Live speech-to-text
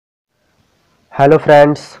Hello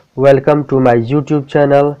friends, welcome to my YouTube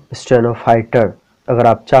channel steno fighter. अगर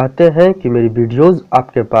आप चाहते हैं कि मेरी वीडियोस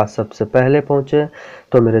आपके पास सबसे पहले पहुंचे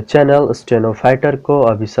तो मेरे चैनल स्टेनो फाइटर को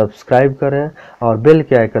अभी सब्सक्राइब करें और बेल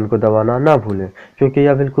के आइकन को दबाना ना भूलें क्योंकि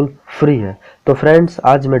यह बिल्कुल फ्री है। तो फ्रेंड्स,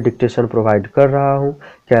 आज मैं डिक्टेशन प्रोवाइड कर रहा हूं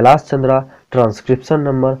Kailash Chandra transcription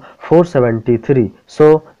number 473।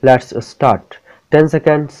 So let's start. 10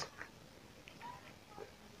 seconds.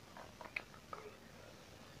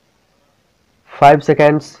 5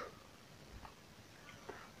 seconds.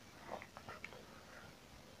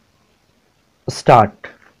 Start.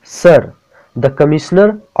 Sir, the Commissioner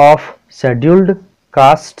of Scheduled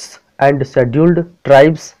Castes and Scheduled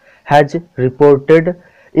Tribes has reported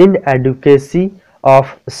inadequacy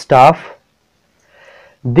of staff.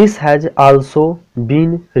 This has also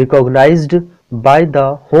been recognized by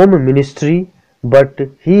the Home Ministry, but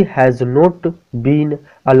he has not been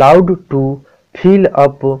allowed to fill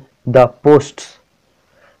up the posts.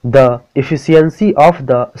 The efficiency of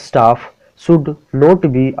the staff should not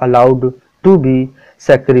be allowed to be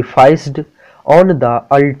sacrificed on the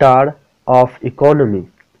altar of economy.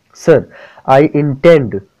 Sir, I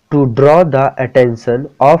intend to draw the attention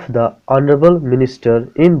of the Honorable Minister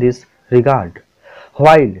in this regard.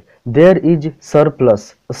 While there is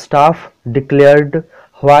surplus staff declared,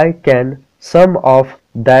 why can some of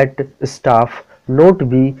that staff not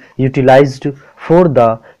be utilized for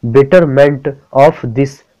the betterment of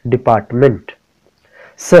this department?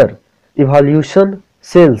 Sir, evaluation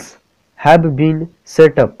cells have been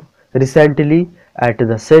set up recently at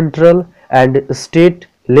the central and state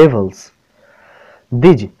levels.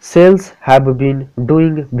 These cells have been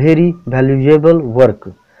doing very valuable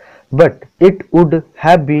work, but it would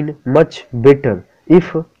have been much better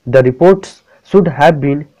if the reports should have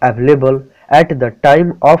been available at the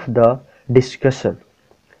time of the discussion.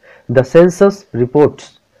 The census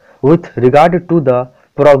reports with regard to the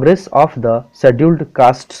progress of the scheduled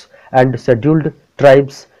castes and scheduled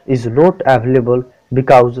tribes is not available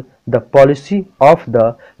because the policy of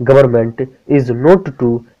the government is not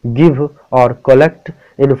to give or collect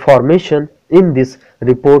information in this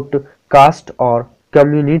report caste or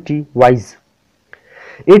community wise.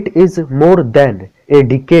 It is more than a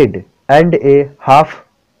decade and a half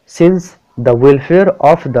since the welfare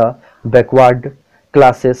of the backward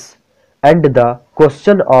classes and the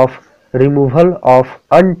question of removal of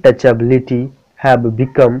untouchability have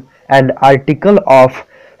become an article of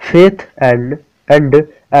faith and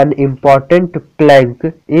an important plank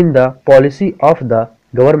in the policy of the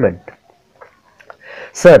government.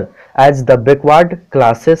 Sir, as the backward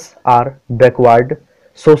classes are backward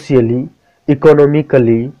socially,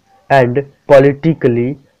 economically and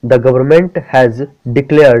politically, the government has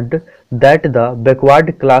declared that the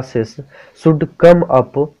backward classes should come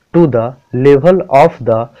up to the level of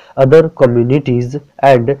the other communities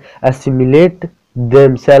and assimilate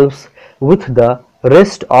themselves with the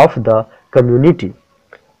rest of the community.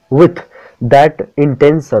 With that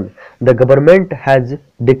intention, the government has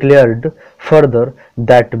declared further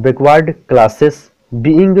that backward classes,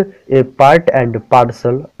 being a part and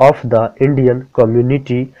parcel of the Indian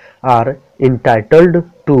community, are entitled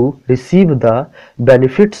to receive the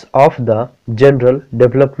benefits of the general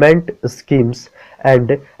development schemes,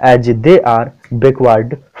 and as they are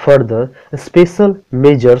backward, further special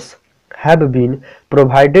measures have been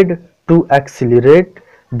provided to accelerate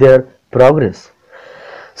their progress.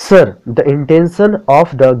 Sir, the intention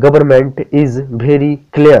of the government is very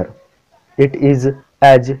clear. It is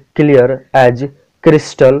as clear as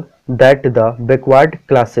crystal that the backward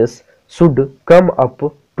classes should come up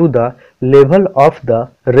to the level of the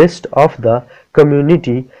rest of the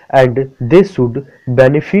community and they should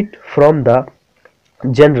benefit from the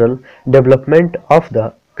general development of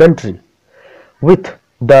the country. With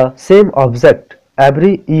the same object,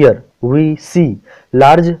 every year we see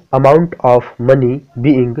large amount of money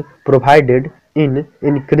being provided in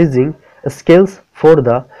increasing scales for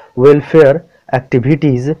the welfare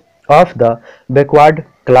activities of the backward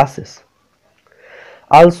classes.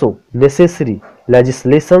 Also, necessary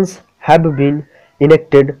legislations have been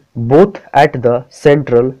enacted both at the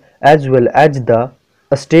central as well as the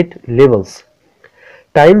state levels.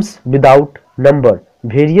 Times without number,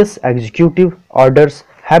 various executive orders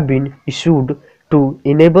have been issued to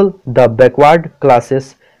enable the backward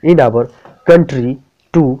classes in our country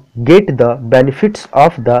to get the benefits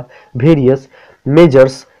of the various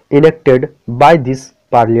measures enacted by this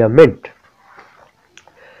parliament.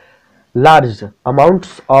 Large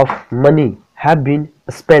amounts of money have been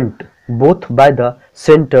spent both by the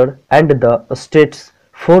center and the states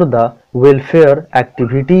for the welfare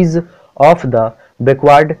activities of the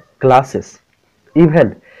backward classes.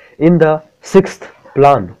 Even in the Sixth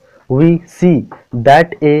plan, we see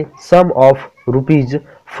that a sum of rupees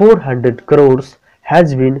 400 crores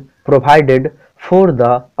has been provided for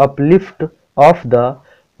the uplift of the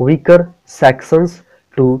weaker sections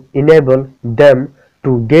to enable them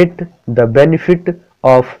to get the benefit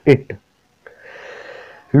of it.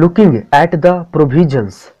 Looking at the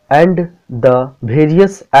provisions and the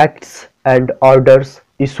various acts and orders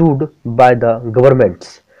issued by the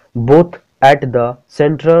governments, both at the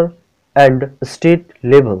central and state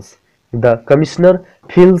levels, the Commissioner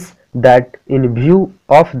feels that in view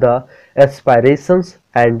of the aspirations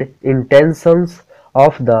and intentions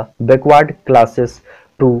of the backward classes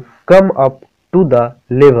to come up to the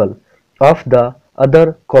level of the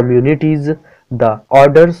other communities, the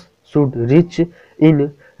orders should reach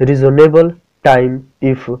in reasonable time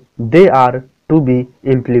if they are to be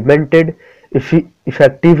implemented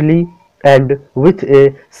effectively and with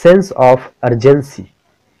a sense of urgency.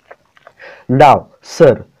 Now,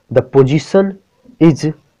 sir, the position is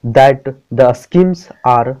that the schemes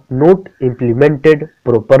are not implemented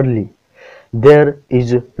properly. There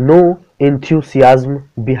is no enthusiasm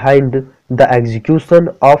behind the execution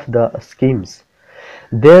of the schemes.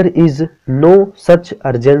 There is no such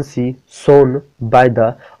urgency shown by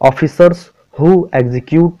the officers who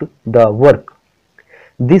execute the work.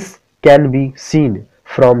 This can be seen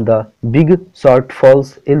from the big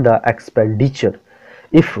shortfalls in the expenditure.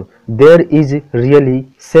 If there is really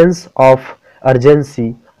sense of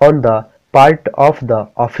urgency on the part of the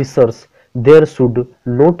officers, there should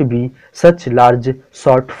not be such large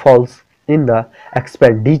shortfalls in the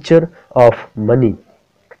expenditure of money.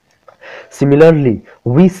 Similarly,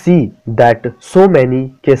 we see that so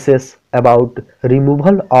many cases about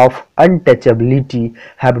removal of untouchability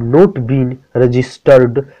have not been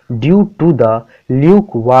registered due to the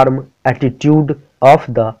lukewarm attitude of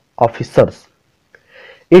the officers.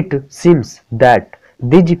 It seems that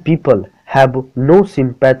these people have no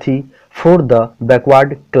sympathy for the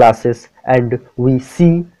backward classes, and we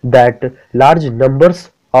see that large numbers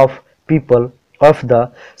of people of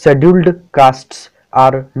the scheduled castes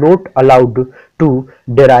are not allowed to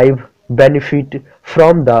derive benefit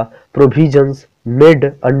from the provisions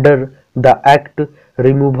made under the Act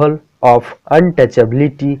Removal of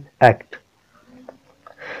Untouchability Act.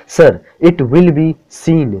 Sir, it will be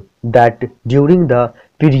seen that during the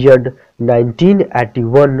period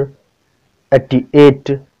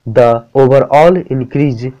 1981-88, the overall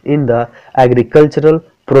increase in the agricultural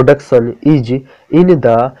production is in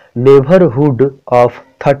the neighborhood of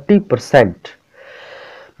 30%.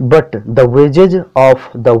 But the wages of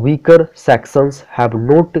the weaker sections have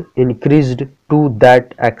not increased to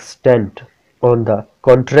that extent. On the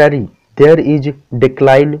contrary, there is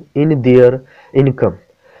decline in their income.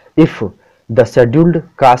 If the scheduled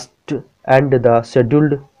caste and the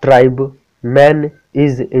scheduled tribe man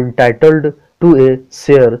is entitled to a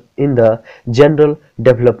share in the general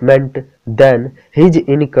development, then his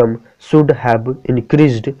income should have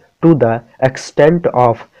increased to the extent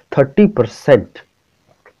of 30%.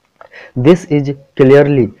 This is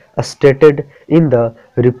clearly stated in the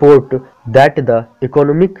report that the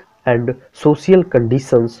economic and social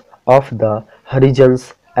conditions of the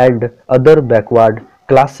Harijans and other backward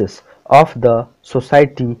classes of the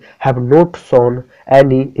society have not shown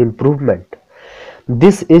any improvement.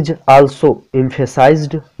 This is also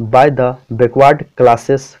emphasized by the Backward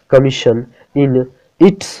Classes Commission in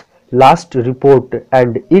its last report,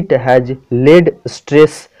 and it has laid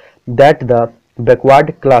stress that the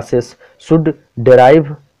backward classes should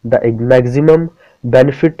derive the maximum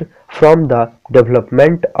benefit from the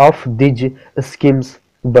development of these schemes,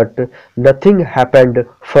 but nothing happened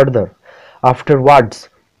further. Afterwards,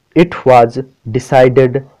 it was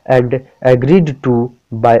decided and agreed to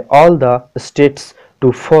by all the states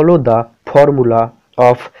to follow the formula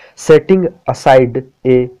of setting aside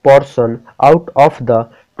a portion out of the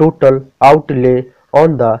total outlay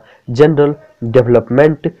on the general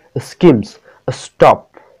development schemes. Stop.